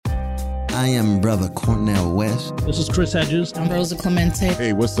I am Brother Cornell West. This is Chris Hedges. I'm Rosa Clemente.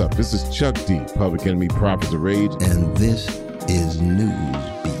 Hey, what's up? This is Chuck D, Public Enemy, Prophets of Rage. And this is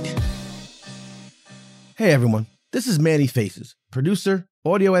Newsbeat. Hey everyone, this is Manny Faces, producer,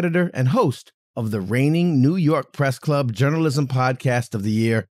 audio editor, and host of the reigning New York Press Club Journalism Podcast of the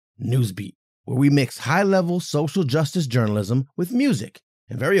Year, Newsbeat, where we mix high-level social justice journalism with music,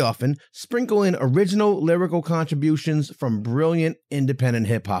 and very often sprinkle in original lyrical contributions from brilliant independent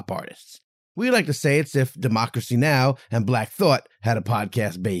hip-hop artists. We like to say it's if Democracy Now! And Black Thought had a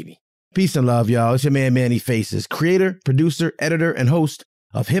podcast baby. Peace and love, y'all. It's your man Manny Faces, creator, producer, editor, and host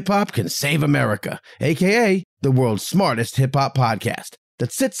of Hip Hop Can Save America, a.k.a. the world's smartest hip-hop podcast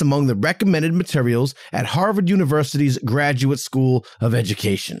that sits among the recommended materials at Harvard University's Graduate School of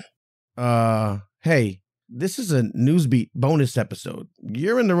Education. Hey, this is a Newsbeat bonus episode.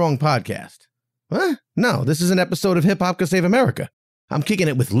 You're in the wrong podcast. What? No, this is an episode of Hip Hop Can Save America. I'm kicking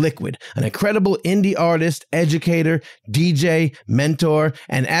it with LiKWUiD, an incredible indie artist, educator, DJ, mentor,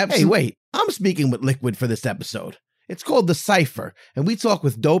 and Hey, wait, I'm speaking with LiKWUiD for this episode. It's called the Cypher, and we talk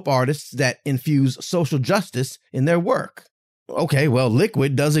with dope artists that infuse social justice in their work. Okay, well,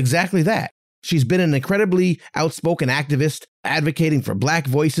 LiKWUiD does exactly that. She's been an incredibly outspoken activist, advocating for Black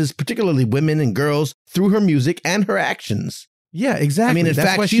voices, particularly women and girls, through her music and her actions. Yeah, exactly. I mean, in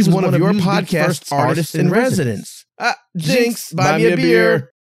fact, she's one of your podcast's artists in residence. Jinx, buy me a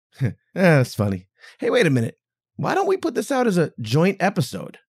beer. That's funny. Hey, wait a minute. Why don't we put this out as a joint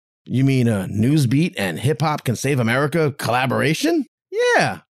episode? You mean a Newsbeat and Hip Hop Can Save America collaboration?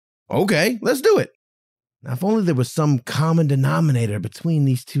 Yeah. Okay, let's do it. Now, if only there was some common denominator between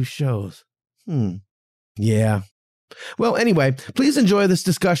these two shows. Yeah. Well, anyway, please enjoy this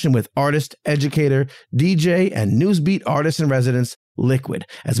discussion with artist, educator, DJ, and Newsbeat artist in residence, LiKWUiD,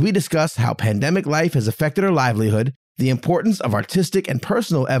 as we discuss how pandemic life has affected her livelihood, the importance of artistic and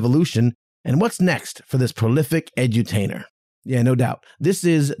personal evolution, and what's next for this prolific edutainer. Yeah, no doubt. This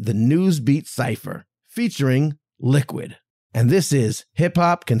is the Newsbeat Cypher, featuring LiKWUiD. And this is Hip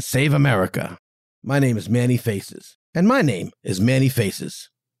Hop Can Save America. My name is Manny Faces. And my name is Manny Faces.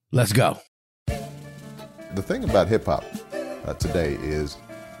 Let's go. The thing about hip-hop today is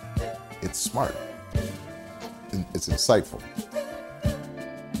it's smart. It's insightful.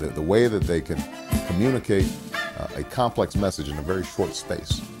 The way that they can communicate a complex message in a very short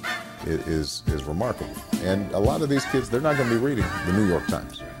space is remarkable. And a lot of these kids, they're not going to be reading the New York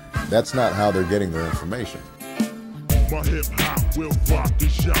Times. That's not how they're getting their information. My hip-hop will rock and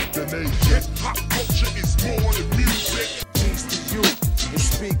shock the nation. Hip-hop culture is more than music. Peace to you and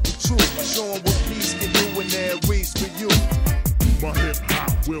speak the truth. Show 'em what peace can do when there reach for you. My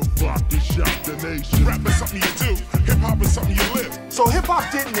hip-hop will rock and shock the nation. Rap is something you do. Hip-hop is something you live. So hip-hop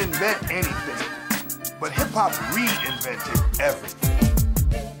didn't invent anything, but hip-hop reinvented everything.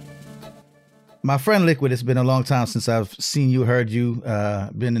 My friend LiKWUiD, it's been a long time since I've seen you, heard you,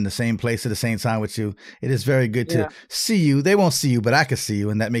 been in the same place at the same time with you. It is very good to see you. They won't see you, but I can see you,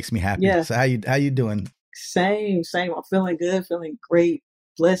 and that makes me happy. Yeah. So how you doing? Same. I'm feeling good, feeling great,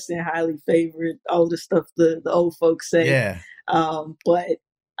 blessed and highly favored, all the stuff the old folks say. Yeah. But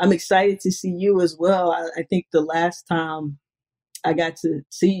I'm excited to see you as well. I think the last time I got to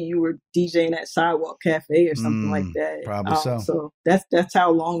see you were DJing at Sidewalk Cafe or something like that. Probably so. So that's how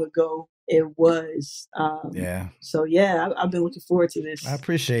long ago it was. So I've been looking forward to this. I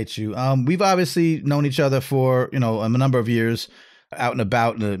appreciate you. We've obviously known each other for, a number of years out and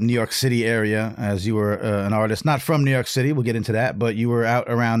about in the New York City area, as you were an artist, not from New York City. We'll get into that, but you were out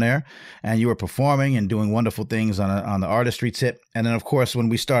around there and you were performing and doing wonderful things on the artistry tip. And then, of course, when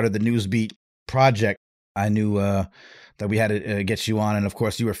we started the Newsbeat project, I knew that we had to get you on. And of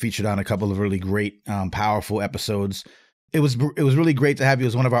course, you were featured on a couple of really great, powerful episodes. It was really great to have you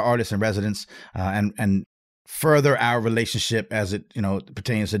as one of our artists in residence, and further our relationship as it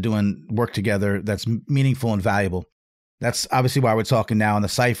pertains to doing work together that's meaningful and valuable. That's obviously why we're talking now in the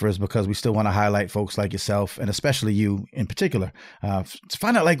Cyphers, because we still want to highlight folks like yourself, and especially you in particular, to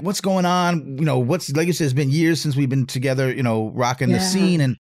find out like what's going on. What's, like you said, it's been years since we've been together, rocking the scene.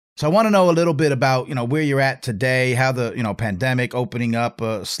 And so I want to know a little bit about, where you're at today, how the, pandemic opening up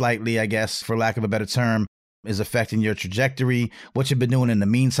slightly, I guess, for lack of a better term, is affecting your trajectory, what you've been doing in the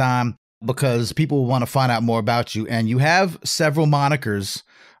meantime, because people want to find out more about you. And you have several monikers,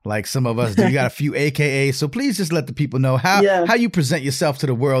 like some of us do. You got a few AKAs. So please just let the people know how you present yourself to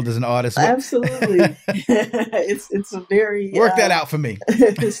the world as an artist. Absolutely. It's a very... Work that out for me.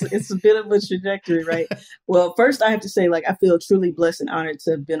 It's a bit of a trajectory, right? Well, first I have to say, I feel truly blessed and honored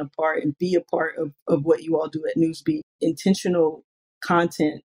to have been a part and be a part of what you all do at Newsbeat. Intentional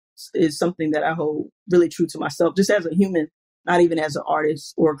content is something that I hold really true to myself, just as a human not even as an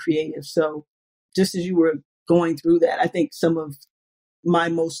artist or creative. So just as you were going through that, I think some of my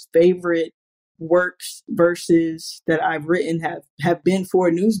most favorite works, verses that I've written have been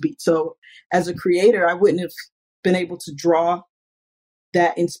for Newsbeat. So as a creator, I wouldn't have been able to draw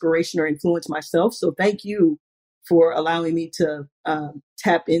that inspiration or influence myself. So thank you for allowing me to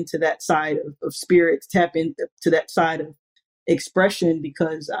tap into that side of spirit, tap into that side of expression,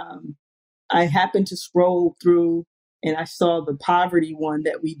 because I happened to scroll through and I saw the poverty one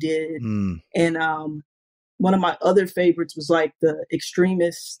that we did. And one of my other favorites was like the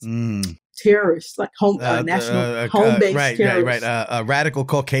extremist terrorists, like national home-based terrorists. Right. Radical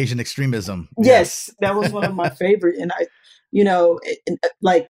Caucasian extremism. Yes, that was one of my favorite. And I,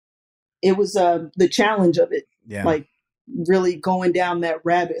 like it was the challenge of it, like really going down that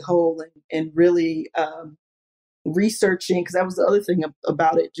rabbit hole and really researching, because that was the other thing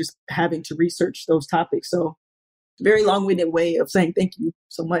about it, just having to research those topics. So very long-winded way of saying thank you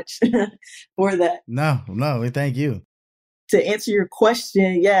so much for that. No, thank you. To answer your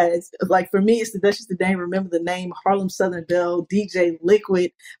question, it's like, for me, it's that's just the name. Remember the name, Harlem Southern Belle, DJ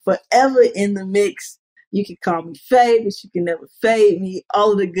LiKWUiD, forever in the mix. You can call me Faye, but you can never fade me.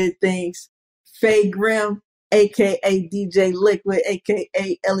 All of the good things. Faye Grimm, a.k.a. DJ LiKWUiD,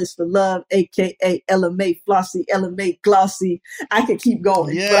 a.k.a. Ellis for Love, a.k.a. LMA Flossy, LMA Glossy. I could keep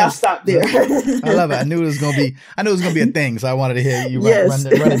going, but I'll stop there. I love it. I knew it was going to be a thing, so I wanted to hear you run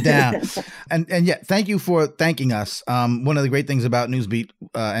it down. And yeah, thank you for thanking us. One of the great things about Newsbeat,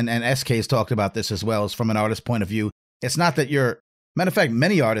 and SK has talked about this as well, is from an artist's point of view. It's not that matter of fact,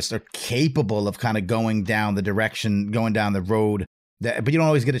 many artists are capable of kind of going down the road, but you don't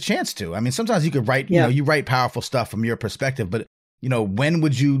always get a chance to. I mean, sometimes you could write, you write powerful stuff from your perspective, but when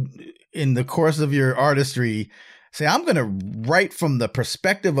would you, in the course of your artistry, say, I'm going to write from the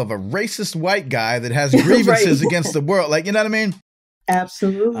perspective of a racist white guy that has grievances against the world? Like, you know what I mean?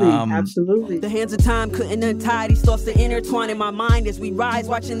 Absolutely. Absolutely. The hands of time couldn't untie these thoughts to intertwine in my mind as we rise,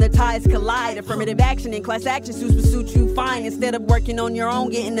 watching the tides collide. Affirmative action and class action suits pursuit you find, instead of working on your own,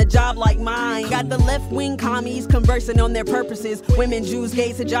 getting a job like mine. Got the left-wing commies conversing on their purposes. Women, Jews,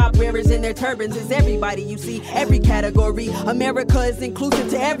 gays, hijab wearers in their turbans. It's everybody you see, every category. America is inclusive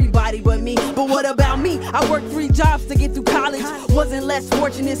to everybody but me. But what about me? I worked 3 jobs to get through college. Wasn't less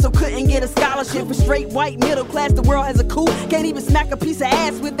fortunate, so couldn't get a scholarship. For straight white middle class, the world has a coup. Can't even smack a piece of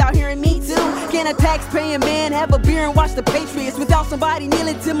ass without hearing me too. Can a tax-paying man have a beer and watch the Patriots without somebody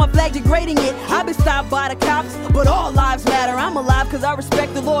kneeling to my flag degrading it? I've been stopped by the cops, but all lives matter. I'm alive because I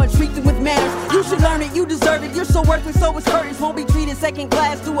respect the law and treat them with manners. You should learn it, you deserve it. You're so worthless, so it's curtains. Won't be treated second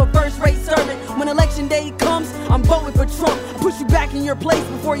class to a first-rate servant. When election day comes, I'm voting for Trump. Push you back in your place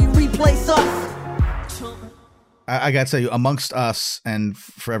before you replace us. I got to tell you, amongst us and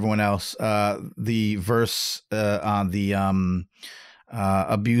for everyone else, the verse on the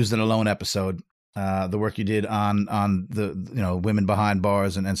Abused and Alone episode, the work you did on the women behind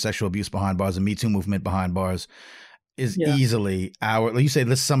bars and sexual abuse behind bars and Me Too movement behind bars is easily like you say,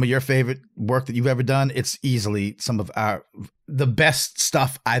 this is some of your favorite work that you've ever done. It's easily some of the best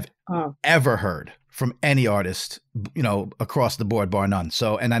stuff I've ever heard from any artist, across the board, bar none.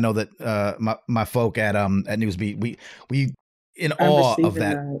 So, and I know that my folk at Newsbeat, we in awe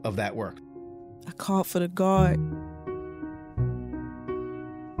of that work. I called for the guard.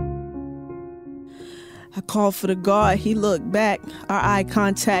 I called for the guard, he looked back. Our eye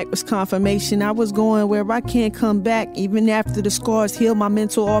contact was confirmation I was going where I can't come back. Even after the scars heal, my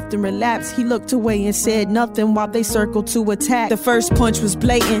mental often relapsed. He looked away and said nothing while they circled to attack. The first punch was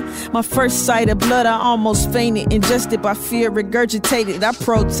blatant. My first sight of blood, I almost fainted. Ingested by fear, regurgitated, I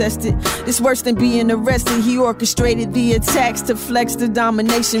protested. It's worse than being arrested. He orchestrated the attacks to flex the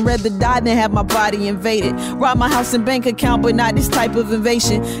domination. Rather die than have my body invaded. Rob my house and bank account, but not this type of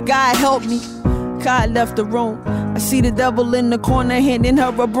invasion. God help me. God left the room. I see the devil in the corner handing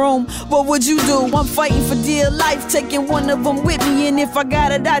her a broom. What would you do? I'm fighting for dear life, taking one of them with me. And if I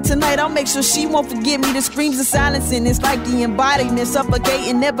gotta die tonight, I'll make sure she won't forget me. The screams of silencing, it's like the embodiment,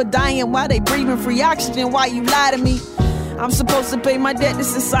 suffocating, never dying while they breathing free oxygen. Why you lie to me? I'm supposed to pay my debt to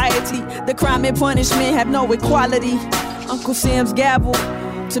society. The crime and punishment have no equality. Uncle Sam's gavel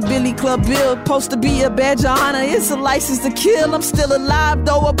to Billy Club Bill, supposed to be a badge of honor. It's a license to kill. I'm still alive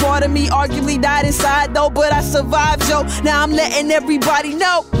though. A part of me arguably died inside though, but I survived, yo. Now I'm letting everybody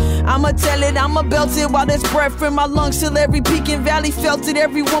know. I'ma tell it, I'ma belt it while there's breath in my lungs till every peak and valley felt it.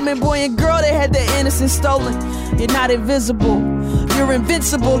 Every woman, boy, and girl that had their innocence stolen. You're not invisible, you're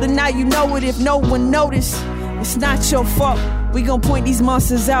invincible, and now you know it if no one noticed. It's not your fault. We gon' point these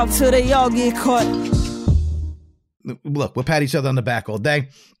monsters out till they all get caught. Look, we'll pat each other on the back all day.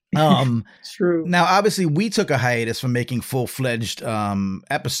 True. Now, obviously, we took a hiatus from making full-fledged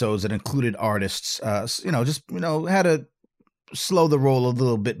episodes that included artists. Had to slow the roll a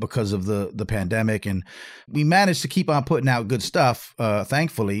little bit because of the pandemic, and we managed to keep on putting out good stuff,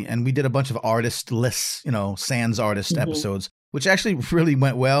 thankfully. And we did a bunch of artist-less, sans artist episodes, which actually really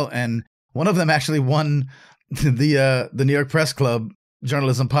went well. And one of them actually won the New York Press Club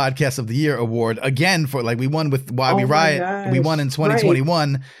Journalism Podcast of the Year award again for we won with Why We Riot. Gosh. We won in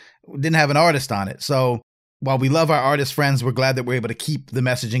 2021. Right. Didn't have an artist on it. So while we love our artist friends, we're glad that we're able to keep the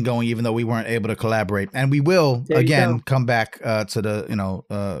messaging going, even though we weren't able to collaborate. And we will again come back to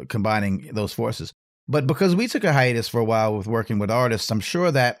the combining those forces. But because we took a hiatus for a while with working with artists, I'm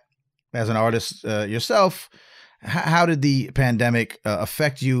sure that as an artist yourself, how did the pandemic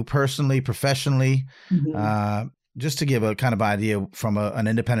affect you personally, professionally? Mm-hmm. Just to give a kind of idea from an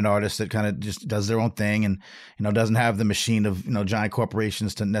independent artist that kind of just does their own thing and, doesn't have the machine of, giant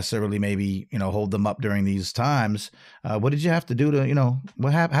corporations to necessarily maybe, hold them up during these times. What did you have to do to,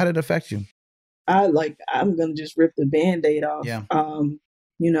 how did it affect you? I'm going to just rip the Band-Aid off. Yeah.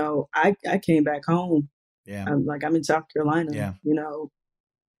 I came back home. Yeah. I'm in South Carolina, yeah.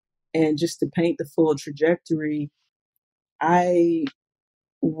 And just to paint the full trajectory, I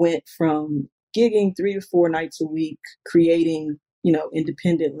went from gigging 3 to 4 nights a week, creating,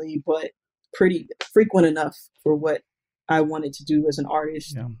 independently, but pretty frequent enough for what I wanted to do as an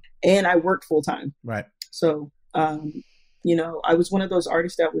artist. Yeah. And I worked full time. Right. So, I was one of those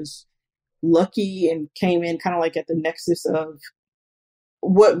artists that was lucky and came in kind of at the nexus of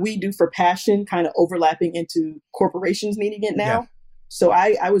what we do for passion, kind of overlapping into corporations needing it now. Yeah. So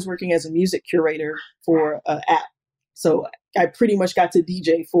I was working as a music curator for an app. So I pretty much got to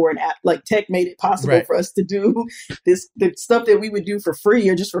DJ for an app. Tech made it possible for us to do the stuff that we would do for free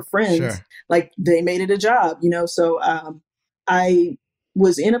or just for friends. Sure. They made it a job, So I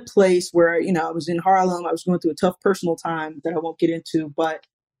was in a place where, I was in Harlem. I was going through a tough personal time that I won't get into, but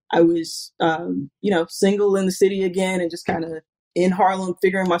I was, single in the city again and just kind of in Harlem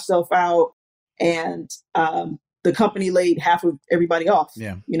figuring myself out. And the company laid half of everybody off,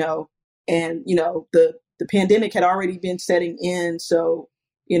 and, the pandemic had already been setting in. So,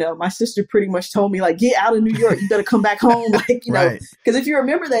 my sister pretty much told me get out of New York. You better come back home. Because if you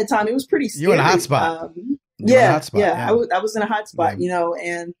remember that time, it was pretty scary. You were in a hot spot. Yeah. I was in a hot spot,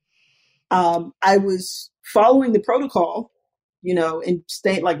 and I was following the protocol, and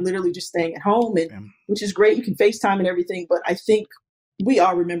staying literally just staying at home which is great. You can FaceTime and everything. But I think we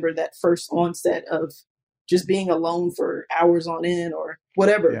all remember that first onset of just being alone for hours on end or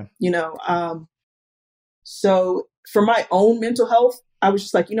whatever, So for my own mental health, I was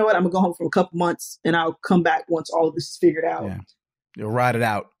just I'm going to go home for a couple months and I'll come back once all of this is figured out. Yeah. You'll ride it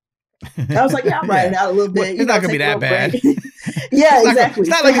out. I was I'll ride it out a little bit. Well, it's not going to be that bad. Yeah, exactly. It's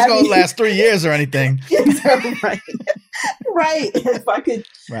not like it's going to last 3 years or anything. Right. Right. If I could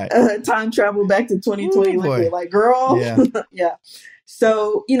time travel back to 2020, girl. Yeah. Yeah.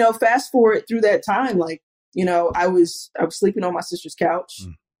 So, fast forward through that time, I was sleeping on my sister's couch.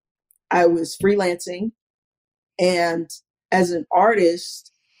 I was freelancing. And as an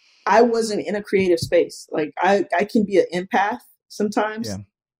artist, I wasn't in a creative space. I can be an empath sometimes,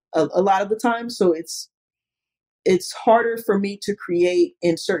 a lot of the time. So it's harder for me to create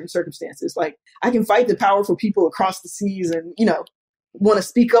in certain circumstances. I can fight the powerful people across the seas and, want to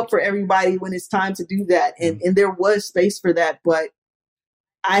speak up for everybody when it's time to do that. And there was space for that. But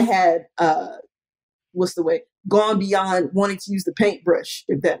I had, gone beyond wanting to use the paintbrush,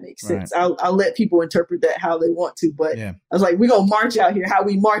 if that makes sense. Right. I'll let people interpret that how they want to, but I was we're going to march out here. How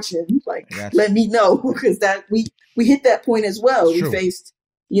we marching? Let me know, because that we hit that point as well. True.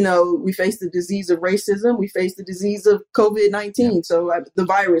 We faced the disease of racism. We faced the disease of COVID-19. Yeah. So the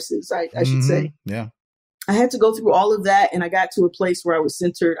viruses, I should say. Yeah. I had to go through all of that. And I got to a place where I was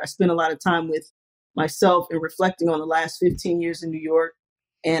centered. I spent a lot of time with myself and reflecting on the last 15 years in New York.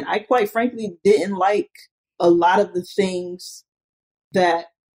 And I quite frankly didn't like a lot of the things that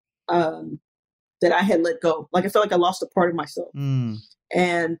that I had let go. I felt I lost a part of myself.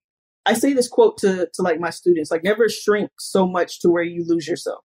 And I say this quote to my students, never shrink so much to where you lose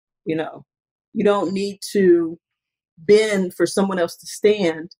yourself. You don't need to bend for someone else to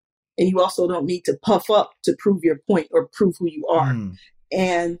stand. And you also don't need to puff up to prove your point or prove who you are.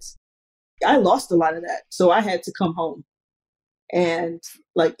 And I lost a lot of that. So I had to come home. And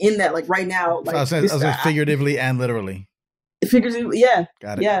in that, right now, I was figuratively and literally. Figuratively, yeah.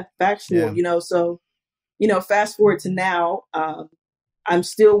 Got it. Yeah, factual, so, fast forward to now, I'm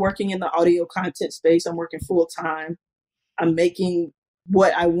still working in the audio content space. I'm working full time. I'm making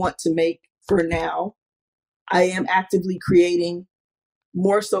what I want to make for now. I am actively creating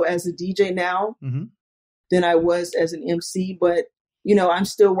more so as a DJ now Mm-hmm. than I was as an MC. But, I'm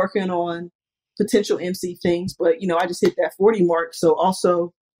still working on potential MC things. But, I just hit that 40 mark. So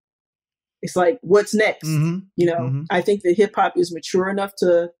also, it's like, what's next? Mm-hmm. I think that hip hop is mature enough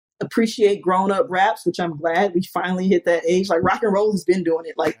to appreciate grown up raps, which I'm glad we finally hit that age. Like rock and roll has been doing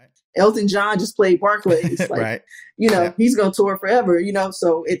it. Like Elton John just played Barclays. Like, Right. He's going to tour forever,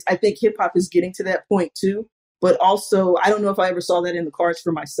 so I think hip hop is getting to that point too. But also, I don't know if I ever saw that in the cards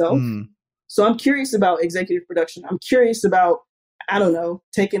for myself. So I'm curious about executive production. I'm curious about, I don't know,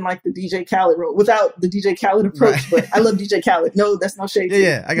 taking like the DJ Khaled road without the DJ Khaled approach. Right. But I love DJ Khaled. No, that's no shade.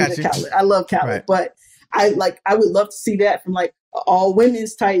 Yeah, I got DJ you. Khaled. I love Khaled, Right. but I would love to see that from like all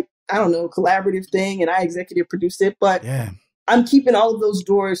women's type, I don't know, collaborative thing. And I executive produced it, but Yeah. I'm keeping all of those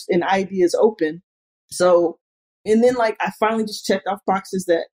doors and ideas open. So, and then like, I finally just checked off boxes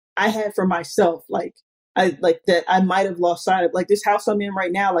that I had for myself. Like that I might have lost sight of, like this house I'm in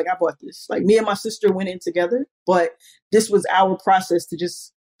right now. Like I bought this, like me and my sister went in together, but this was our process to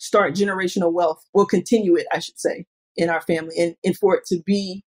just start generational wealth. We'll continue it, I should say, in our family and for it to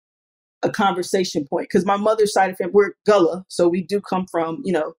be a conversation point. Cause my mother's side of family, we're Gullah. So we do come from,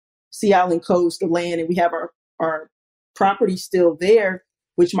 Sea Island coast, the land, and we have our property still there,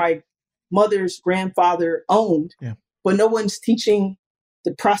 which my mother's grandfather owned, but no one's teaching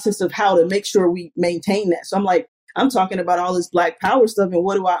the process of how to make sure we maintain that. So I'm talking about all this Black Power stuff, and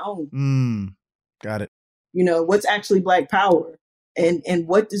what do I own? Got it. What's actually Black Power, and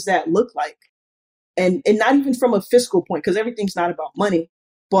what does that look like? And not even from a fiscal point, because everything's not about money,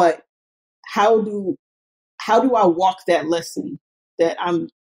 but how do I walk that lesson that I'm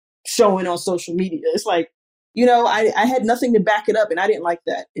showing on social media? It's like, I had nothing to back it up, and I didn't like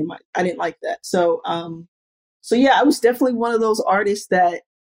that I didn't like that. So yeah, I was definitely one of those artists that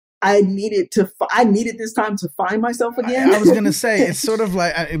I needed this time to find myself again. I was going to say, it's sort of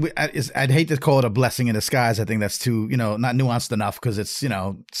like, I'd hate to call it a blessing in disguise. I think that's too, not nuanced enough, because it's,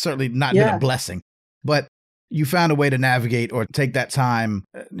 certainly not been a blessing, but you found a way to navigate or take that time,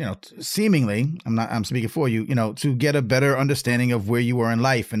 seemingly, I'm speaking for you, to get a better understanding of where you were in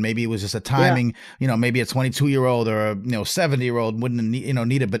life. And maybe it was just a timing, maybe a 22-year-old or a 70-year-old wouldn't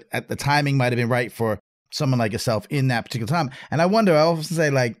need it, but at the timing might've been right for someone like yourself in that particular time. And I wonder, I often say,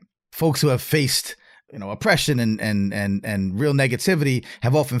 like, folks who have faced, oppression and real negativity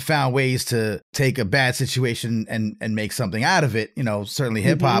have often found ways to take a bad situation and make something out of it. Certainly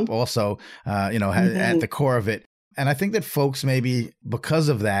hip hop also, at the core of it. And I think that folks maybe because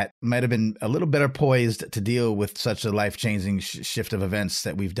of that might have been a little better poised to deal with such a life-changing shift of events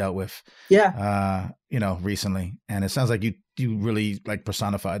that we've dealt with, recently. And it sounds like you really like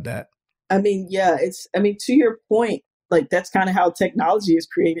personified that. To your point, like that's kind of how technology is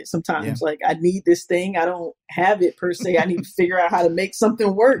created sometimes. Yeah. Like I need this thing. I don't have it per se. I need to figure out how to make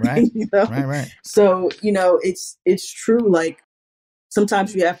something work. Right. Right. So, it's true. Like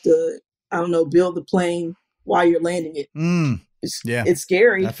sometimes you have to, build the plane while you're landing it. It's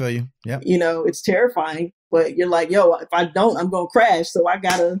scary. I feel you. Yeah. It's terrifying, but you're like, yo, if I don't, I'm going to crash. So I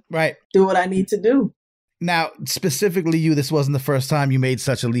gotta do what I need to do. Now, specifically you, this wasn't the first time you made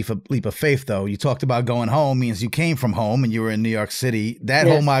such a leap of faith, though. You talked about going home means you came from home and you were in New York City. That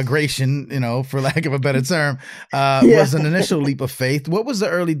whole migration, for lack of a better term, was an initial leap of faith. What was the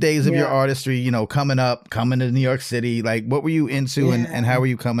early days of your artistry, coming to New York City? Like, what were you into and how were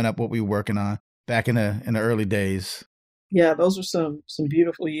you coming up? What were you working on back in the early days? Yeah, those were some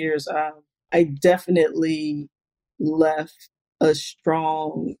beautiful years. I definitely left a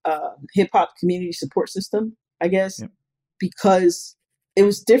strong hip hop community support system, I guess, because it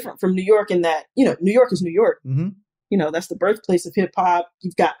was different from New York in that, New York is New York. Mm-hmm. That's the birthplace of hip hop.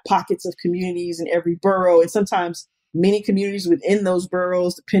 You've got pockets of communities in every borough and sometimes many communities within those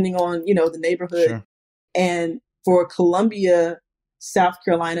boroughs, depending on, the neighborhood. Sure. And for Columbia, South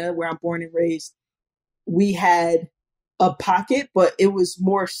Carolina, where I'm born and raised, we had a pocket, but it was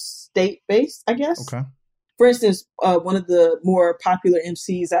more state-based, I guess. Okay. For instance, one of the more popular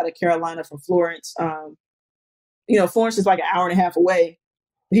MCs out of Carolina from Florence, Florence is like an hour and a half away.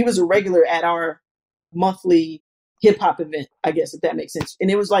 He was a regular at our monthly hip hop event, I guess, if that makes sense. And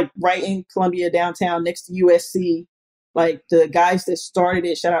it was like right in Columbia downtown next to USC. Like the guys that started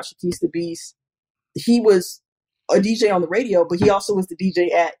it, shout out Shakis the Beast. He was a DJ on the radio, but he also was the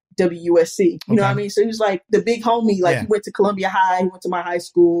DJ at WUSC. You know what I mean? So he was like the big homie. Like he went to Columbia High, he went to my high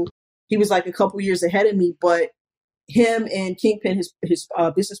school. He was like a couple years ahead of me, but him and Kingpin, his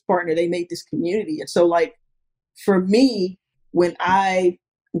business partner, they made this community. And so like for me, when I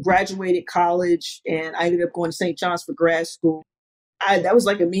graduated college and I ended up going to St. John's for grad school, that was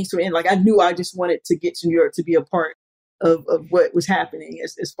like a means to an end. Like I knew I just wanted to get to New York to be a part of what was happening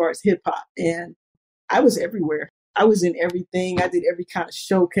as far as hip hop. And I was everywhere. I was in everything. I did every kind of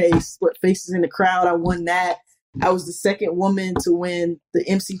showcase, what Faces in the Crowd. I won that. I was the second woman to win the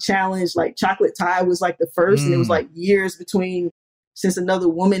MC challenge. Like Chocolate Tie was like the first, and it was like years between since another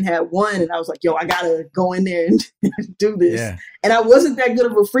woman had won. And I was like, yo, I gotta go in there and do this. Yeah. And I wasn't that good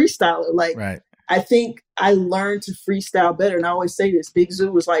of a freestyler. Like, I think I learned to freestyle better. And I always say this, Big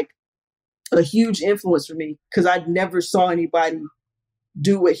Zoo was like a huge influence for me because I never saw anybody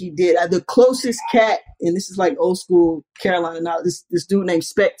do what he did. The closest cat, and this is like old school Carolina now, this dude named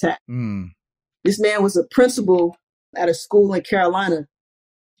Spectac. This man was a principal at a school in Carolina.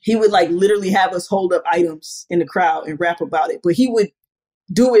 He would like literally have us hold up items in the crowd and rap about it. But he would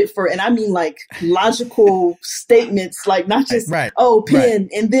do it for, and I mean like logical statements, like not just, oh, pen,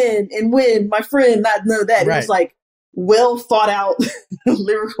 and then, and when, my friend, not none of that. It was like well thought out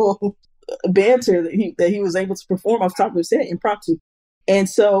lyrical banter that he was able to perform off the top of his head, impromptu. And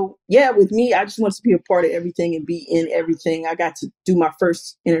so, yeah, with me, I just wanted to be a part of everything and be in everything. I got to do my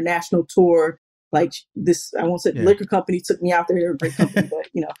first international tour. Like this, I won't say the liquor company took me out there. They're a great company, but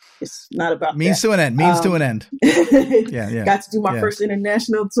you know, it's not about means that. To an end. Means to an end. Yeah. Got to do my first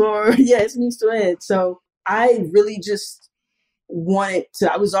international tour. Yeah, it's means to an end. So I really just wanted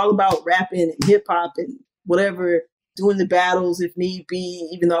to. I was all about rapping and hip hop and whatever, doing the battles if need be.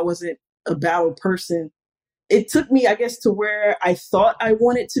 Even though I wasn't a battle person, it took me, I guess, to where I thought I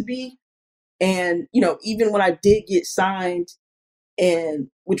wanted to be. And you know, even when I did get signed, and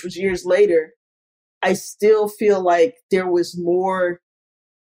which was years later, I still feel like there was more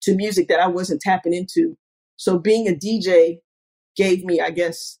to music that I wasn't tapping into. So being a DJ gave me, I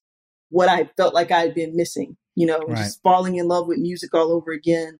guess, what I felt like I had been missing, you know, just falling in love with music all over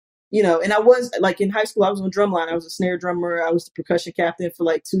again, you know. And I was like in high school, I was on drumline. I was a snare drummer. I was the percussion captain for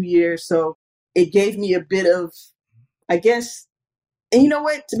like 2 years. So it gave me a bit of, I guess, and you know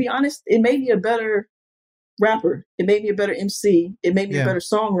what, to be honest, it made me a better rapper. It made me a better MC. It made me a better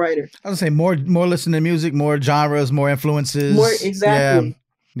songwriter. I would say more listening to music, more genres, more influences. More exactly.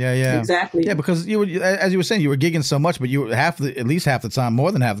 Yeah. Exactly. Yeah, because you were, as you were saying, you were gigging so much, but you were at least half the time,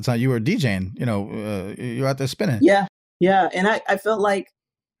 more than half the time, you were DJing. You know, you were out there spinning. Yeah. And I felt like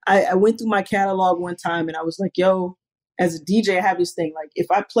I went through my catalog one time and I was like, yo, as a DJ, I have this thing. Like, if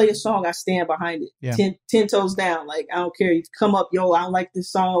I play a song, I stand behind it. Yeah. 10 toes down. Like, I don't care. You come up, yo, I don't like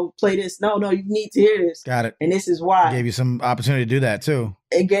this song. Play this. No, you need to hear this. Got it. And this is why. It gave you some opportunity to do that, too.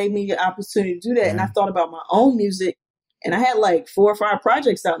 It gave me the opportunity to do that. Yeah. And I thought about my own music. And I had like 4 or 5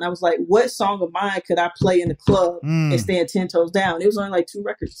 projects out. And I was like, what song of mine could I play in the club and stand 10 toes down? It was only like 2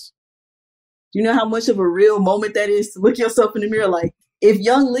 records. Do you know how much of a real moment that is to look yourself in the mirror like, if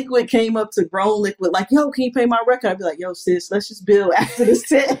young LiKWUiD came up to grown LiKWUiD, like, yo, can you play my record? I'd be like, yo, sis, let's just build after this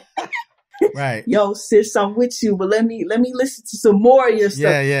set. Right. Yo, sis, I'm with you, but let me listen to some more of your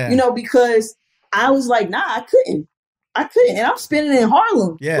stuff. Yeah. You know, because I was like, nah, I couldn't. And I'm spinning in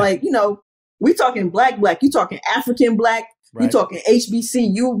Harlem. Yeah. Like, you know, we talking black. You talking African black. Right. You talking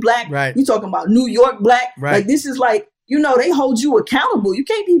HBCU black. Right. You talking about New York black. Right. Like, this is like, you know, they hold you accountable. You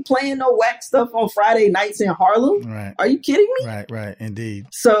can't be playing no whack stuff on Friday nights in Harlem. Right. Are you kidding me? Right. Indeed.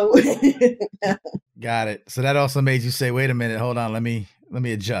 So got it. So that also made you say, wait a minute, hold on, let me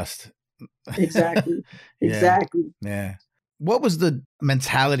adjust. Exactly. Yeah. What was the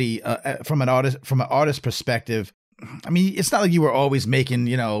mentality from an artist perspective? I mean, it's not like you were always making,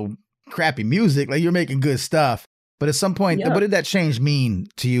 you know, crappy music. Like, you're making good stuff. But at some point, what did that change mean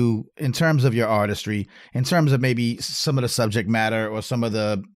to you in terms of your artistry, in terms of maybe some of the subject matter or some of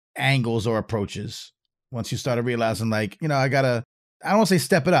the angles or approaches? Once you started realizing, like, you know, I don't want to say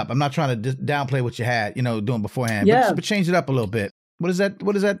step it up. I'm not trying to downplay what you had, you know, doing beforehand, but change it up a little bit. What does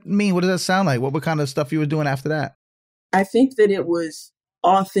that mean? What does that sound like? What kind of stuff you were doing after that? I think that it was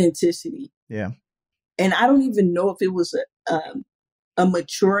authenticity. Yeah. And I don't even know if it was a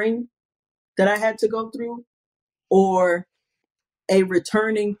maturing that I had to go through, or a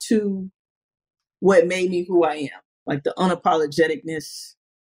returning to what made me who I am, like the unapologeticness,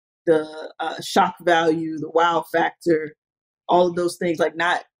 the shock value, the wow factor, all of those things, like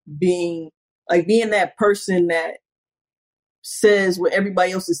not being that person that says what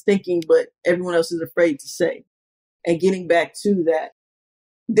everybody else is thinking, but everyone else is afraid to say, and getting back to that.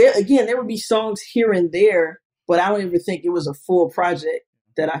 There would be songs here and there, but I don't even think it was a full project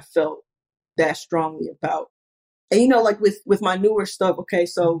that I felt that strongly about. And, you know, like with my newer stuff, okay,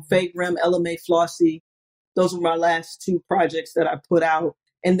 so Fake Rim, LMA, Flossie, those were my last 2 projects that I put out.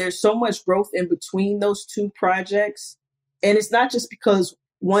 And there's so much growth in between those 2 projects. And it's not just because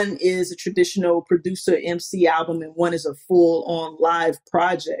one is a traditional producer MC album and one is a full on live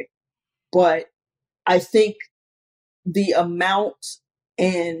project. But I think the amount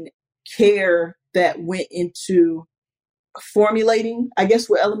and care that went into formulating, I guess,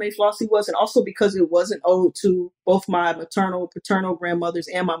 what Ella Mae Flossie was, and also because it was an ode to both my maternal, paternal grandmothers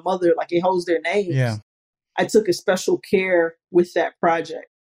and my mother, like it holds their names. Yeah. I took a special care with that project.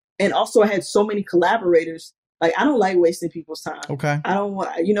 And also I had so many collaborators. Like, I don't like wasting people's time. Okay. I don't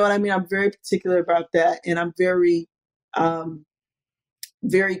want, you know what I mean? I'm very particular about that. And I'm very,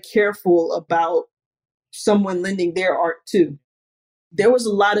 very careful about someone lending their art too. There was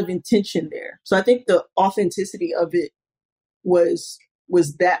a lot of intention there. So I think the authenticity of it was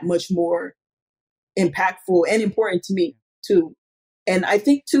that much more impactful and important to me too. And I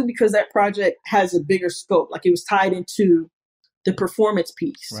think too, because that project has a bigger scope, like it was tied into the performance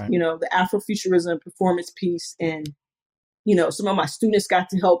piece, right. You know, the Afrofuturism performance piece. And, you know, some of my students got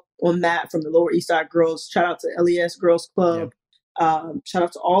to help on that from the Lower East Side Girls. Shout out to LES Girls Club. Yep. Shout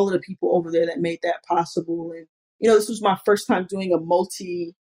out to all of the people over there that made that possible. And, you know, this was my first time doing a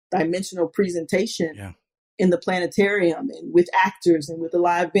multi-dimensional presentation in the planetarium, and with actors and with a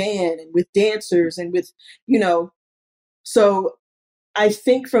live band and with dancers and with, you know, so I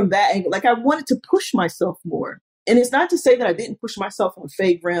think from that angle, like I wanted to push myself more. And it's not to say that I didn't push myself on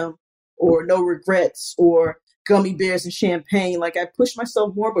Fake Rim or No Regrets or Gummy Bears and Champagne. Like I pushed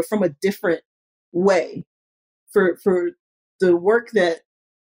myself more, but from a different way for the work that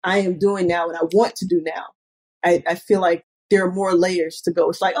I am doing now and I want to do now. I feel like there are more layers to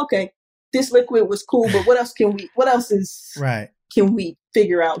go. It's like, okay, this LiKWUiD was cool, but what else can we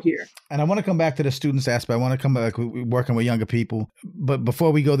figure out here? And I want to come back to the students aspect. I want to come back, we're working with younger people. But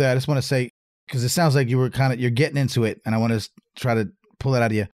before we go there, I just want to say, because it sounds like you're getting into it, and I want to try to pull it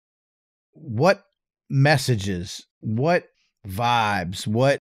out of you. What messages, what vibes,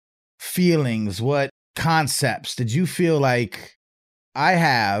 what feelings, what concepts did you feel like I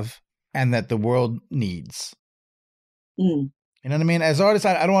have and that the world needs? Mm. You know what I mean? As artists,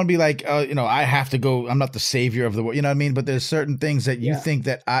 I don't want to be like, you know, I have to go. I'm not the savior of the world. You know what I mean? But there's certain things that you think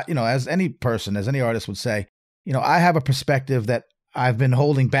that I, you know, as any person, as any artist would say, you know, I have a perspective that I've been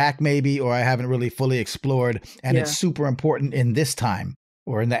holding back maybe, or I haven't really fully explored. And it's super important in this time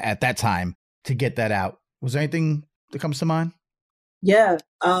or at that time to get that out. Was there anything that comes to mind? Yeah.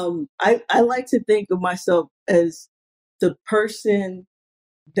 I like to think of myself as the person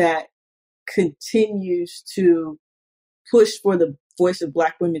that continues to push for the voice of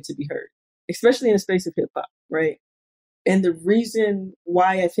Black women to be heard, especially in the space of hip hop, right? And the reason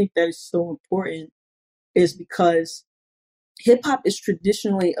why I think that is so important is because hip hop is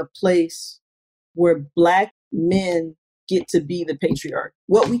traditionally a place where Black men get to be the patriarch.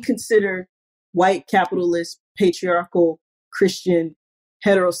 What we consider white, capitalist, patriarchal, Christian,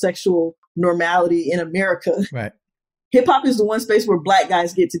 heterosexual normality in America. Right. Hip hop is the one space where Black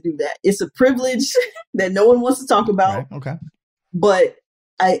guys get to do that. It's a privilege that no one wants to talk about. Right. Okay. But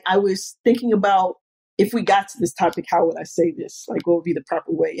I was thinking about, if we got to this topic, how would I say this? Like, what would be the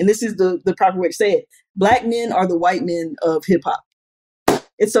proper way? And this is the proper way to say it. Black men are the white men of hip hop.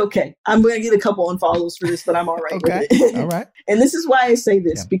 It's okay. I'm going to get a couple unfollows for this, but I'm all right with it. All right. And this is why I say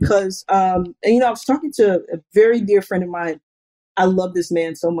this, because, and, you know, I was talking to a very dear friend of mine. I love this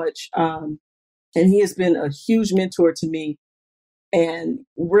man so much. And he has been a huge mentor to me. And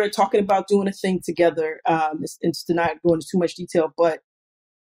we're talking about doing a thing together. It's to not go into too much detail, but,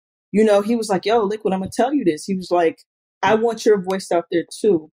 you know, he was like, yo, LiKWUiD, I'm going to tell you this. He was like, I want your voice out there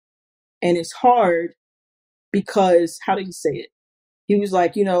too. And it's hard because, how did he say it? He was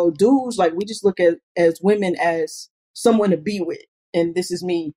like, you know, dudes, like, we just look at as women as someone to be with. And this is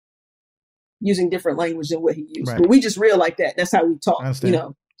me using different language than what he used. Right. But we just real like that. That's how we talk. You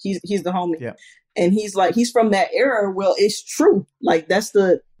know, he's the homie. Yeah. And he's like, he's from that era. Well, it's true. Like, that's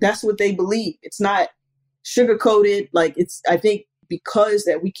what they believe. It's not sugar coated. Like, it's, I think because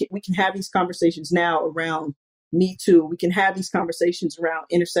that we can have these conversations now around Me Too. We can have these conversations around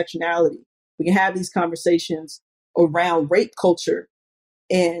intersectionality. We can have these conversations around rape culture,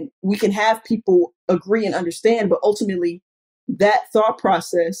 and we can have people agree and understand, but ultimately that thought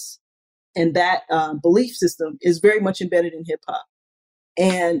process and that belief system is very much embedded in hip hop.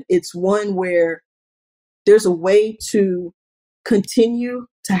 And it's one where there's a way to continue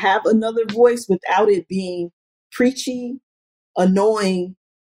to have another voice without it being preachy, annoying,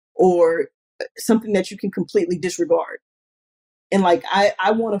 or something that you can completely disregard. And like,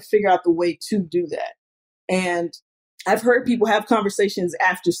 I want to figure out the way to do that. And I've heard people have conversations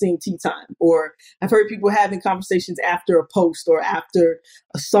after seeing Tea Time, or I've heard people having conversations after a post or after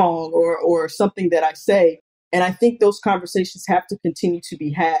a song or something that I say. And I think those conversations have to continue to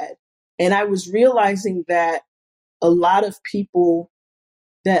be had. And I was realizing that a lot of people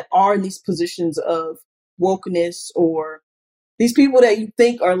that are in these positions of wokeness or these people that you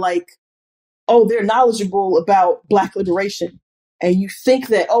think are like, oh, they're knowledgeable about Black liberation. And you think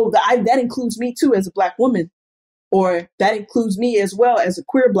that, oh, that includes me too as a Black woman, or that includes me as well as a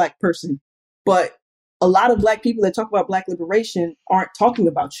queer Black person. But a lot of Black people that talk about Black liberation aren't talking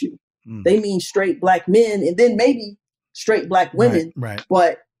about you. They mean straight Black men and then maybe straight Black women. Right.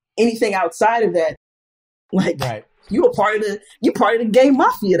 But anything outside of that, like you're part of the gay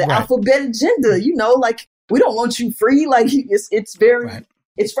mafia, the alphabet agenda, like we don't want you free. Like it's very,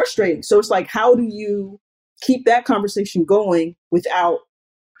 it's frustrating. So it's like, how do you keep that conversation going without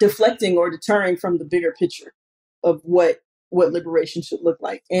deflecting or deterring from the bigger picture of what liberation should look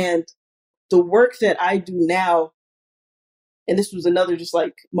like? And the work that I do now, and this was another just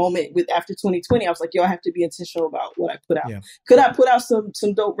like moment with after 2020, I was like, yo, I have to be intentional about what I put out. Yeah. Could I put out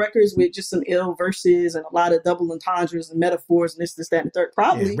some dope records with just some ill verses and a lot of double entendres and metaphors and this, that, and the third?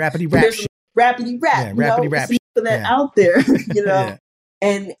 Probably. Yeah, rapidy rap. Rapidy rap. Yeah, rapidy rap. That out there,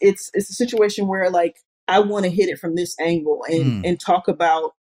 And it's a situation where like I want to hit it from this angle and talk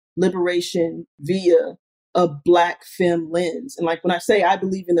about liberation via a Black femme lens. And like when I say I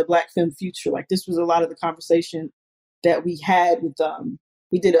believe in the Black femme future, like this was a lot of the conversation that we had with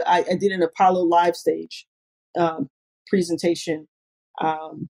I did an Apollo live stage presentation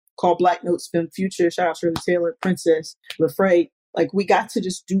called Black Notes Femme Future. Shout out Shirley Taylor, Princess Lafray. Like we got to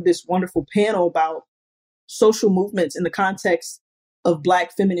just do this wonderful panel about social movements in the context of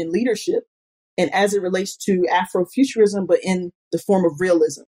Black feminine leadership and as it relates to Afrofuturism, but in the form of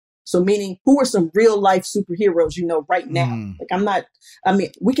realism. So meaning who are some real life superheroes, right now?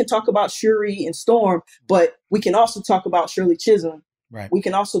 We can talk about Shuri and Storm, but we can also talk about Shirley Chisholm. Right. We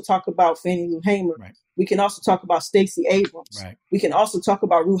can also talk about Fannie Lou Hamer. Right. We can also talk about Stacey Abrams. Right. We can also talk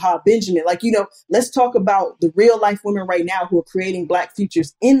about Ruha Benjamin. Like, let's talk about the real life women right now who are creating Black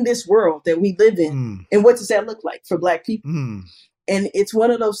futures in this world that we live in. And what does that look like for Black people? And it's one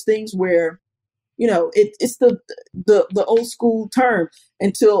of those things where, it's the old school term,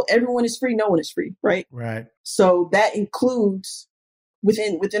 until everyone is free, no one is free. Right. Right. So that includes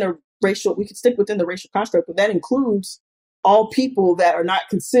within a racial, we could stick within the racial construct, but that includes all people that are not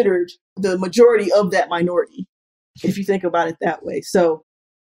considered the majority of that minority, if you think about it that way. So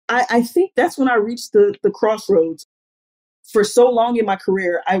I think that's when I reached the crossroads. For so long in my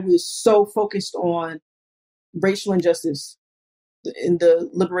career, I was so focused on racial injustice in the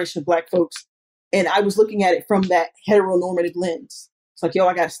liberation of Black folks. And I was looking at it from that heteronormative lens. It's like, yo,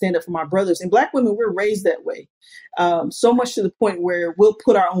 I got to stand up for my brothers. And Black women, we're raised that way. So much to the point where we'll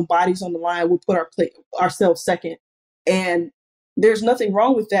put our own bodies on the line. We'll put ourselves second. And there's nothing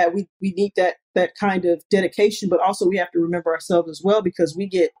wrong with that. We need that kind of dedication, but also we have to remember ourselves as well, because we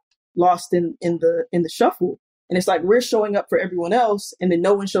get lost in the shuffle. And it's like, we're showing up for everyone else and then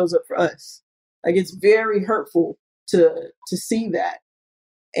no one shows up for us. Like, it's very hurtful to see that.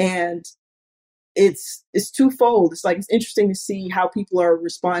 And it's twofold. It's like, it's interesting to see how people are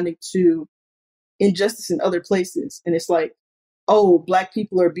responding to injustice in other places. And it's like, oh, Black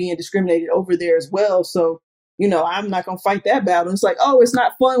people are being discriminated over there as well. So, I'm not going to fight that battle. And it's like, oh, it's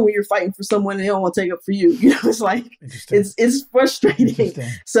not fun when you're fighting for someone and they don't want to take up for you. It's like, it's frustrating.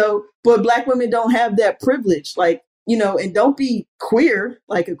 So, but Black women don't have that privilege. Like, and don't be queer,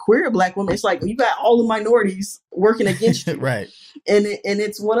 like a queer Black woman. It's like, you got all the minorities working against you. Right. And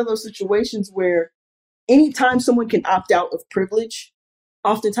it's one of those situations where anytime someone can opt out of privilege,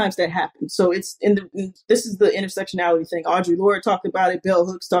 oftentimes that happens. So it's this is the intersectionality thing. Audre Lorde talked about it. Bell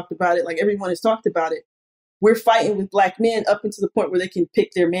Hooks talked about it. Like, everyone has talked about it. We're fighting with Black men up into the point where they can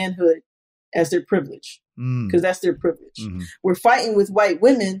pick their manhood as their privilege, because that's their privilege. Mm-hmm. We're fighting with white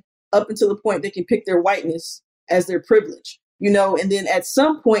women up until the point they can pick their whiteness as their privilege, and then at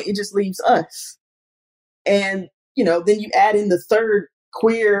some point it just leaves us. And, then you add in the third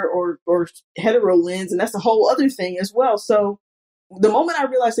queer or hetero lens, and that's a whole other thing as well. So the moment I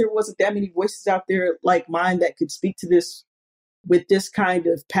realized there wasn't that many voices out there like mine that could speak to this with this kind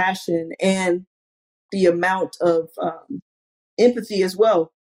of passion and the amount of empathy as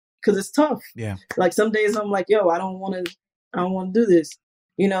well, because it's tough. Yeah. Like, some days I'm like, yo, I don't want to do this.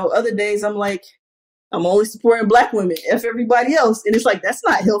 Other days I'm like, I'm only supporting Black women, F everybody else. And it's like, that's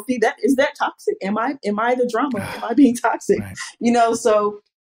not healthy. Is that toxic? Am I the drama? Am I being toxic? Right. So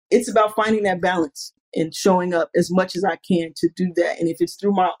it's about finding that balance and showing up as much as I can to do that. And if it's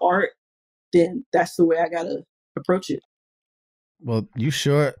through my art, then that's the way I got to approach it. Well, you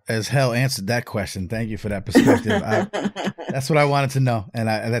sure as hell answered that question. Thank you for that perspective. That's what I wanted to know. And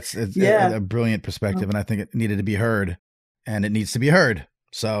that's a brilliant perspective. And I think it needed to be heard, and it needs to be heard.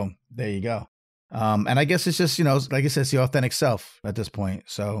 So there you go. And I guess it's just, like you said, it's the authentic self at this point.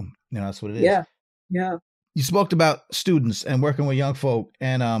 So, that's what it is. Yeah. Yeah. You spoke about students and working with young folk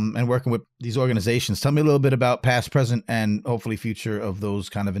and working with these organizations. Tell me a little bit about past, present, and hopefully future of those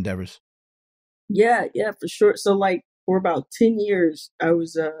kind of endeavors. Yeah, for sure. So like for about 10 years, I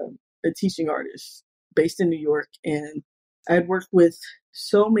was a teaching artist based in New York, and I had worked with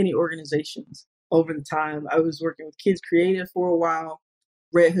so many organizations over the time. I was working with Kids Creative for a while,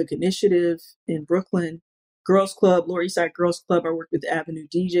 Red Hook Initiative in Brooklyn, Girls Club, Lower East Side Girls Club. I worked with Avenue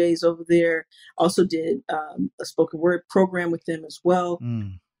DJs over there. Also did a spoken word program with them as well.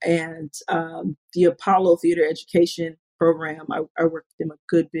 And the Apollo Theater Education program, I worked with them a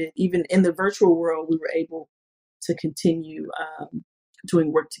good bit. Even in the virtual world, we were able to continue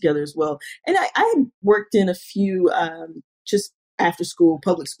doing work together as well. And I had worked in a few just after school,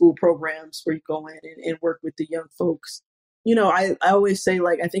 public school programs where you go in and work with the young folks. You know, I always say,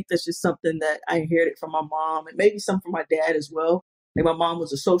 like, I think that's just something that I inherited from my mom and maybe some from my dad as well. Like, my mom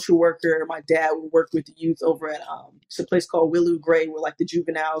was a social worker. My dad would work with the youth over at it's a place called Willow Gray, where like the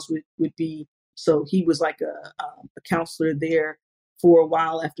juveniles would be. So he was like a counselor there for a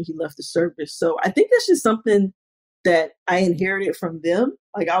while after he left the service. So I think that's just something that I inherited from them.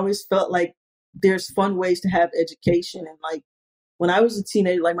 Like, I always felt like there's fun ways to have education. And like when I was a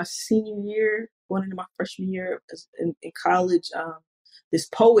teenager, like my senior year, going into my freshman year in college, this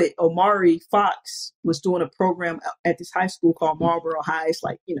poet, Omari Fox, was doing a program at this high school called Marlboro High. It's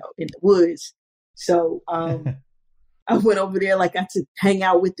like, you know, in the woods. So I went over there, like, got to hang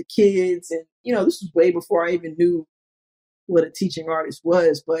out with the kids. And, you know, this was way before I even knew what a teaching artist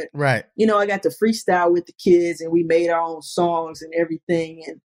was. But, right, you know, I got to freestyle with the kids and we made our own songs and everything.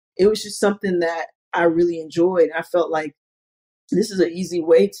 And it was just something that I really enjoyed. And I felt like this is an easy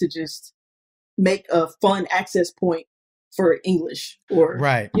way to just make a fun access point for English or,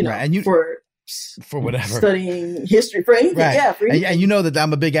 you know, and for whatever, studying history, for anything. Right. Yeah. For anything. And you know that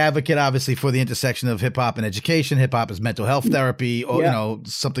I'm a big advocate, obviously, for the intersection of hip hop and education. Hip hop is mental health therapy, or, you know,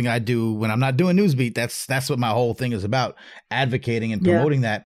 something I do when I'm not doing Newsbeat. That's what my whole thing is about, advocating and promoting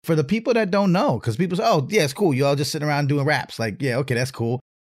that. For the people that don't know, because people say, oh, yeah, it's cool. You all just sitting around doing raps. Like, yeah, okay, that's cool.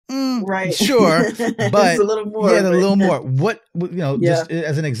 Right. Sure. But a little more. Yeah, a little more. What, you know, just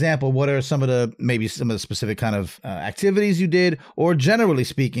as an example, what are some of the specific kind of activities you did, or generally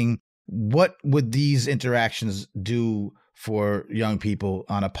speaking, what would these interactions do for young people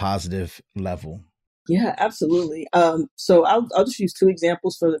on a positive level? Yeah, absolutely. So I'll just use two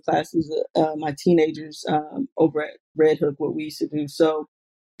examples for the classes, my teenagers over at Red Hook, what we used to do. So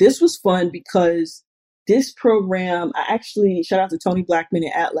this was fun because this program, I actually shout out to Tony Blackman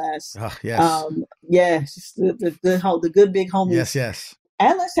and Atlas. Oh, yes. Just the good big homies. Yes.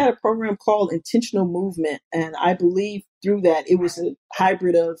 Atlas had a program called Intentional Movement. And I believe through that, it was a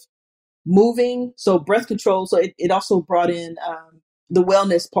hybrid of moving, so breath control. So it also brought in the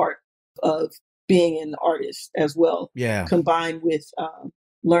wellness part of being an artist as well. Yeah. Combined with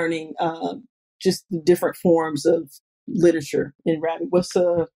learning just the different forms of literature in rapping. What's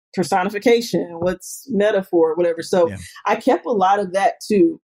personification? What's metaphor? Whatever. So I kept a lot of that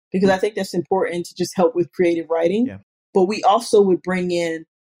too, because I think that's important to just help with creative writing. Yeah. But we also would bring in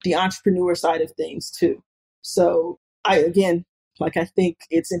the entrepreneur side of things too. So I think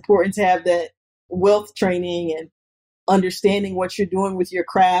it's important to have that wealth training and understanding what you're doing with your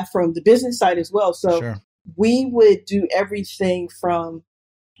craft from the business side as well. So we would do everything from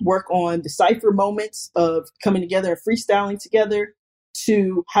work on the Cypher moments of coming together and freestyling together,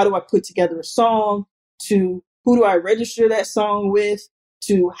 to how do I put together a song, to who do I register that song with,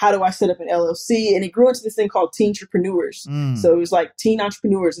 to how do I set up an LLC. And it grew into this thing called teen entrepreneurs. So it was like teen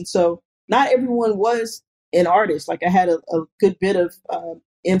entrepreneurs. And so not everyone was an artist. Like, I had a good bit of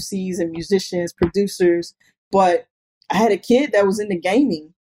MCs and musicians, producers, but I had a kid that was into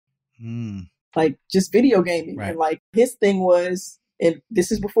gaming, like just video gaming. Right. And like his thing was, and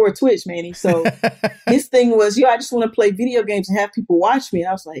this is before Twitch, Manny. So his thing was, I just want to play video games and have people watch me. And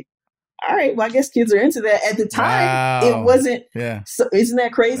I was like, all right, well, I guess kids are into that. At the time, it wasn't. Yeah. So isn't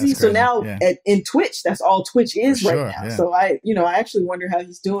that crazy? That's so now in Twitch, that's all Twitch is right now. Yeah. So I actually wonder how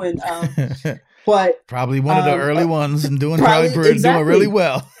he's doing. But probably one of the early ones and doing doing really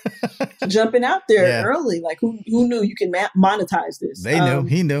well. Jumping out there early. Like who knew you can monetize this? They knew.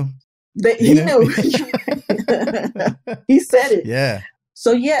 He knew. He knew. He said it. Yeah.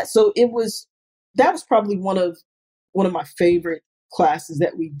 So that was probably one of my favorite classes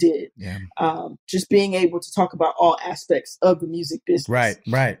that we did. Yeah. Just being able to talk about all aspects of the music business.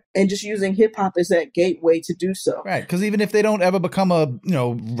 Right. And just using hip hop as that gateway to do so. Right. Because even if they don't ever become a,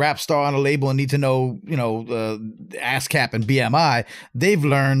 rap star on a label and need to know, ASCAP and BMI, they've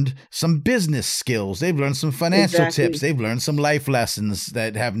learned some business skills. They've learned some financial tips. They've learned some life lessons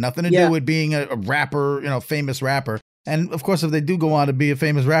that have nothing to do with being a rapper, famous rapper. And of course, if they do go on to be a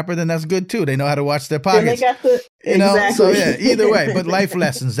famous rapper, then that's good too. They know how to watch their pockets. Then they got So yeah, either way. But life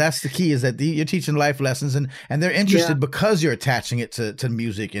lessons, that's the key, is that you're teaching life lessons, and they're interested because you're attaching it to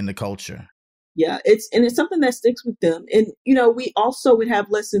music and the culture. Yeah, it's something that sticks with them. And, we also would have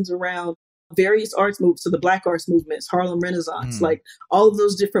lessons around various arts movements, so the Black arts movements, Harlem Renaissance, like all of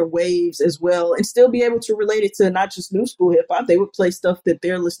those different waves as well, and still be able to relate it to not just new school hip hop. They would play stuff that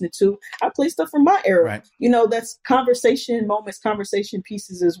they're listening to. I play stuff from my era. Right. That's conversation moments, conversation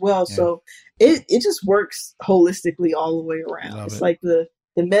pieces as well. Yeah. So it just works holistically all the way around. It's like the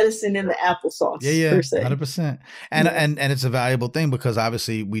medicine in the applesauce. Yeah, per se. 100%. And it's a valuable thing, because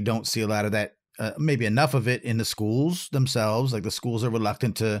obviously we don't see a lot of that. Maybe enough of it in the schools themselves. Like the schools are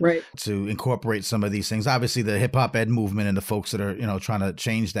reluctant to incorporate some of these things. Obviously, the hip hop ed movement and the folks that are trying to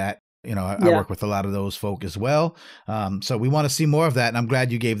change that. I work with a lot of those folk as well. So we want to see more of that. And I'm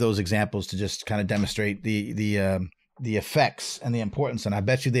glad you gave those examples to just kind of demonstrate the effects and the importance. And I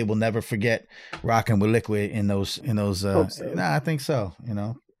bet you they will never forget rocking with LiKWUiD in those. I think so.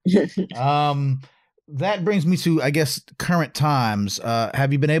 That brings me to, I guess, current times.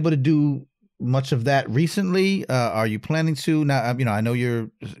 Have you been able to do much of that recently? Are you planning to? Now, I know you're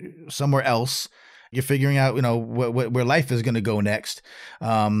somewhere else. You're figuring out, where life is going to go next.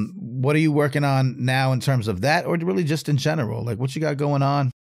 What are you working on now in terms of that, or really just in general? Like, what you got going on?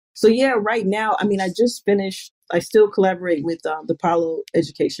 So yeah, right now, I just finished. I still collaborate with the Apollo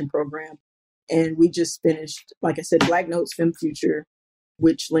Education Program, and we just finished, like I said, Black Notes Femme Future,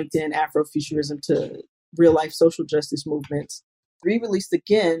 which linked in Afrofuturism to real life social justice movements. Re-released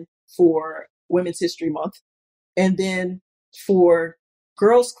again for Women's History Month. And then for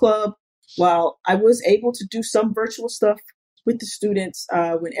Girls Club, while I was able to do some virtual stuff with the students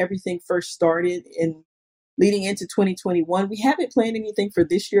when everything first started and leading into 2021, we haven't planned anything for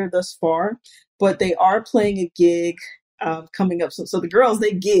this year thus far, but they are playing a gig coming up. So the girls,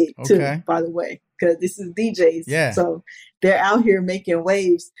 they gig too, by the way, because this is DJs. Yeah. So they're out here making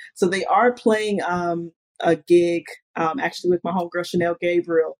waves. So they are playing a gig actually with my homegirl, Chanel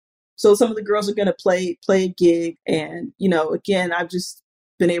Gabriel. So some of the girls are going to play a gig. And, again, I've just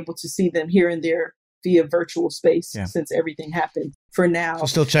been able to see them here and there via virtual space since everything happened for now. So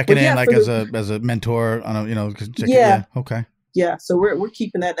still checking in as a mentor on okay. Yeah. So we're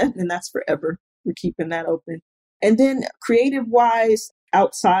keeping that, and that's forever. We're keeping that open. And then creative wise,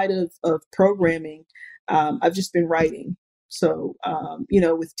 outside of programming, I've just been writing. So,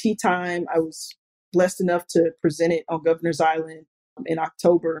 with Tea Time, I was blessed enough to present it on Governor's Island in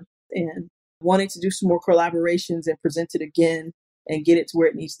October, and wanting to do some more collaborations and present it again and get it to where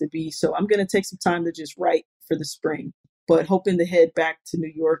it needs to be. So I'm going to take some time to just write for the spring, but hoping to head back to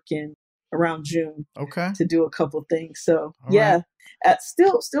New York in around June to do a couple things. So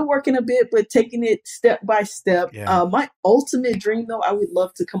still working a bit, but taking it step by step. Yeah. My ultimate dream, though, I would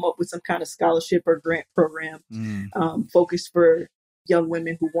love to come up with some kind of scholarship or grant program focused for young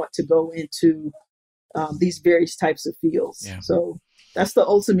women who want to go into these various types of fields. Yeah. So that's the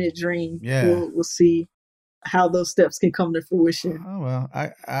ultimate dream. Yeah. We'll see how those steps can come to fruition. Oh, well,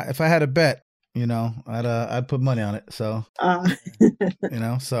 I if I had a bet, I'd put money on it. So,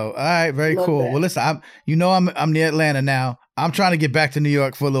 so, all right, very cool. That. Well, listen, I'm near Atlanta now. I'm trying to get back to New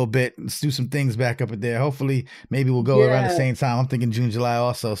York for a little bit. Let's do some things back up there. Hopefully, maybe we'll go around the same time. I'm thinking June, July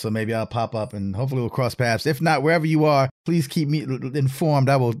also. So maybe I'll pop up and hopefully we'll cross paths. If not, wherever you are, please keep me informed.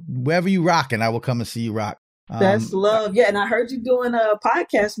 Wherever you rocking, I will come and see you rock. That's love. Yeah. And I heard you doing a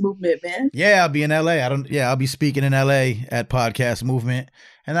podcast movement, man. Yeah, I'll be in LA. I'll be speaking in LA at Podcast Movement.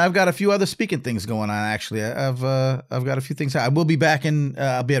 And I've got a few other speaking things going on, actually. I've got a few things. I will be back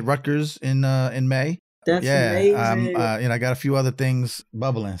I'll be at Rutgers in May. That's amazing. I got a few other things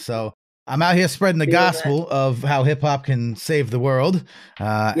bubbling. So I'm out here spreading the gospel of how hip hop can save the world.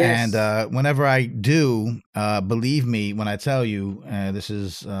 And whenever I do, believe me when I tell you, this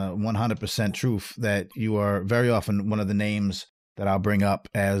is 100% truth, that you are very often one of the names that I'll bring up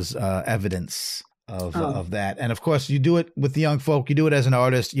as evidence of that. And of course, you do it with the young folk. You do it as an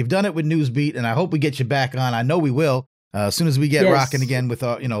artist. You've done it with Newsbeat, and I hope we get you back on. I know we will. As soon as we get rocking again with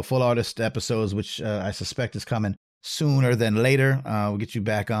our, full artist episodes, which I suspect is coming sooner than later, we'll get you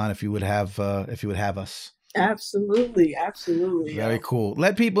back on if you would have us. Absolutely. Absolutely. Very cool.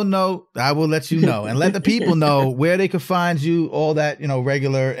 Let people know. I will let you know, and let the people know where they could find you. All that,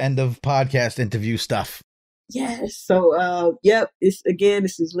 regular end of podcast interview stuff. Yes. So, this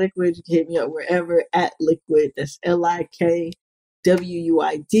is LiKWUiD. You can hit me up wherever at LiKWUiD. That's LiKWUiD.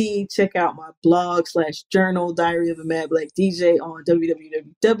 Check out my blog /journal, Diary of a Mad Black DJ on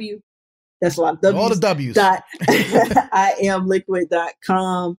www. That's a lot of W's. All the W's.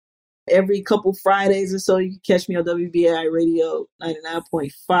 IamLiKWUiD.com. Every couple Fridays or so, you can catch me on WBAI Radio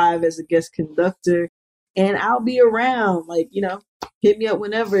 99.5 as a guest conductor. And I'll be around. Hit me up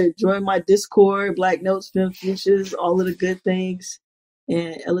whenever. Join my Discord, Black Notes, Film Futures, all of the good things.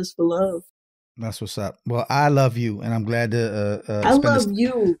 And Ellis for love. That's what's up. Well, I love you, and I'm glad to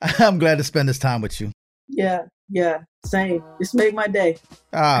you. I'm glad to spend this time with you. Yeah, same. This made my day.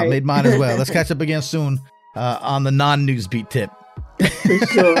 Right. Made mine as well. Let's catch up again soon on the non-news beat tip.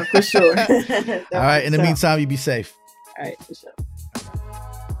 For sure. All right. In the meantime, you be safe. All right, for sure.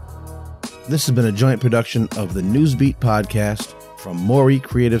 This has been a joint production of the Newsbeat podcast from Maury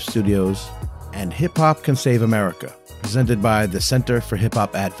Creative Studios and Hip Hop Can Save America, presented by the Center for Hip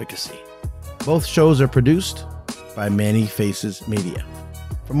Hop Advocacy. Both shows are produced by Manny Faces Media.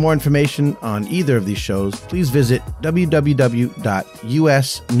 For more information on either of these shows, please visit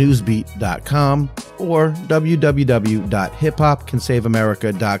www.usnewsbeat.com or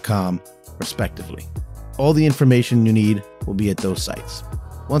www.hiphopcansaveamerica.com, respectively. All the information you need will be at those sites.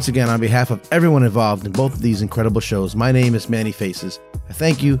 Once again, on behalf of everyone involved in both of these incredible shows, my name is Manny Faces. I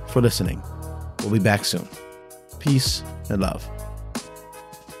thank you for listening. We'll be back soon. Peace and love.